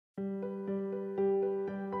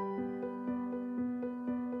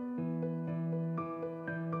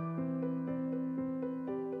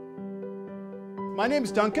My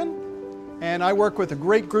name's Duncan, and I work with a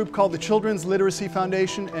great group called the Children's Literacy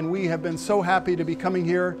Foundation, and we have been so happy to be coming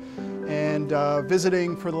here and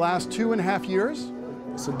visiting for the last 2.5 years.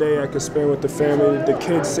 It's a day I could spend with the family. The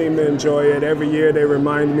kids seem to enjoy it. Every year they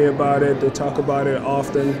remind me about it. They talk about it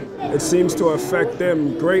often. It seems to affect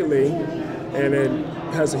them greatly, and it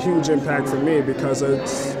has a huge impact for me because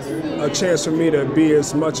it's a chance for me to be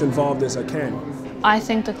as much involved as I can. I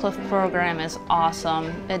think the CLiF program is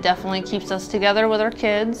awesome. It definitely keeps us together with our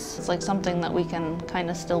kids. It's like something that we can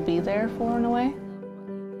kind of still be there for in a way.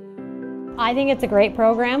 I think it's a great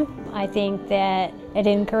program. I think that it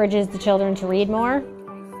encourages the children to read more.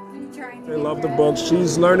 They love the books.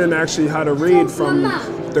 She's learning actually how to read from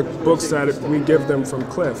the books that we give them from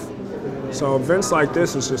CLiF. So events like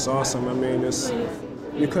this is just awesome. I mean,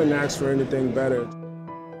 you couldn't ask for anything better.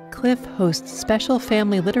 CLiF hosts special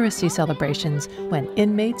family literacy celebrations when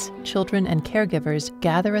inmates, children, and caregivers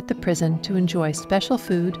gather at the prison to enjoy special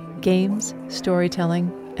food, games,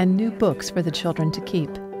 storytelling, and new books for the children to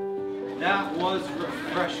keep. That was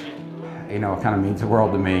refreshing. You know, it kind of means the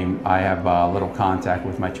world to me. I have little contact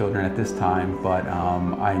with my children at this time, but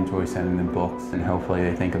I enjoy sending them books, and hopefully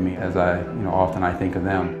they think of me as often I think of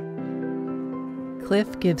them.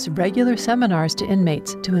 CLiF gives regular seminars to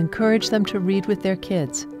inmates to encourage them to read with their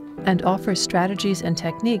kids, and offers strategies and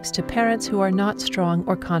techniques to parents who are not strong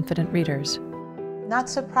or confident readers. Not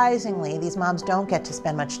surprisingly, these moms don't get to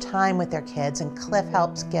spend much time with their kids, and CLiF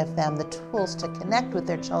helps give them the tools to connect with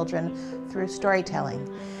their children through storytelling.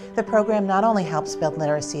 The program not only helps build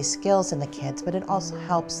literacy skills in the kids, but it also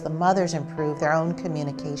helps the mothers improve their own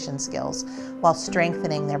communication skills while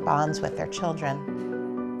strengthening their bonds with their children.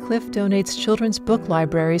 CLiF donates children's book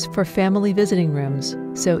libraries for family visiting rooms,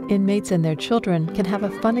 so inmates and their children can have a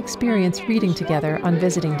fun experience reading together on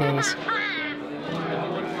visiting days. The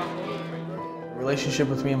relationship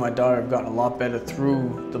with me and my daughter have gotten a lot better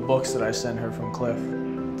through the books that I send her from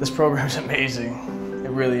CLiF. This program is amazing. It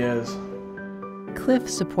really is. CLiF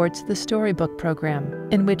supports the Storybook program,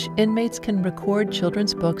 in which inmates can record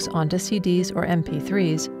children's books onto CDs or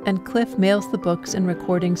MP3s, and CLiF mails the books and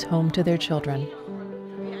recordings home to their children.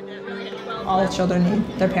 All children need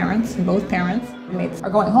their parents, and both parents. Inmates are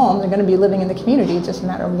going home, they're going to be living in the community, it's just a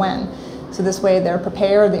matter of when. So this way they're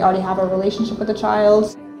prepared, they already have a relationship with the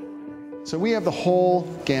child. So we have the whole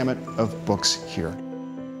gamut of books here.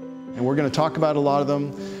 And we're going to talk about a lot of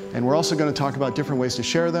them, and we're also going to talk about different ways to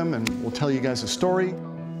share them, and we'll tell you guys a story.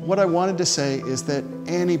 What I wanted to say is that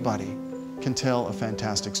anybody can tell a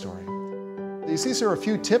fantastic story. These are a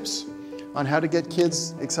few tips on how to get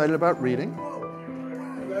kids excited about reading.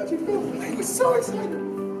 I was so excited.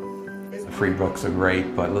 Free books are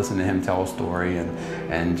great, but listen to him tell a story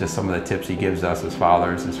and just some of the tips he gives us as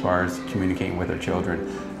fathers as far as communicating with our children,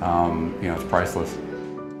 it's priceless.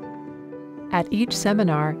 At each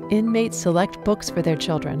seminar, inmates select books for their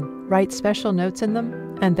children, write special notes in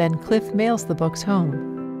them, and then CLiF mails the books home.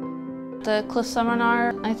 The CLiF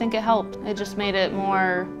seminar, I think it helped. It just made it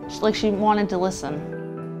more like she wanted to listen.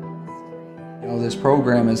 This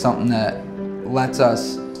program is something that lets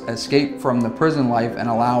us escape from the prison life and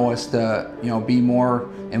allow us to, be more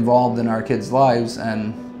involved in our kids' lives,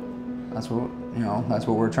 and that's what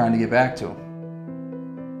we're trying to get back to.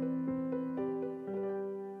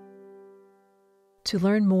 To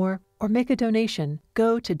learn more or make a donation,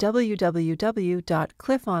 go to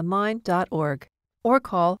www.clifonline.org or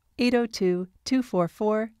call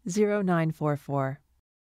 802-244-0944.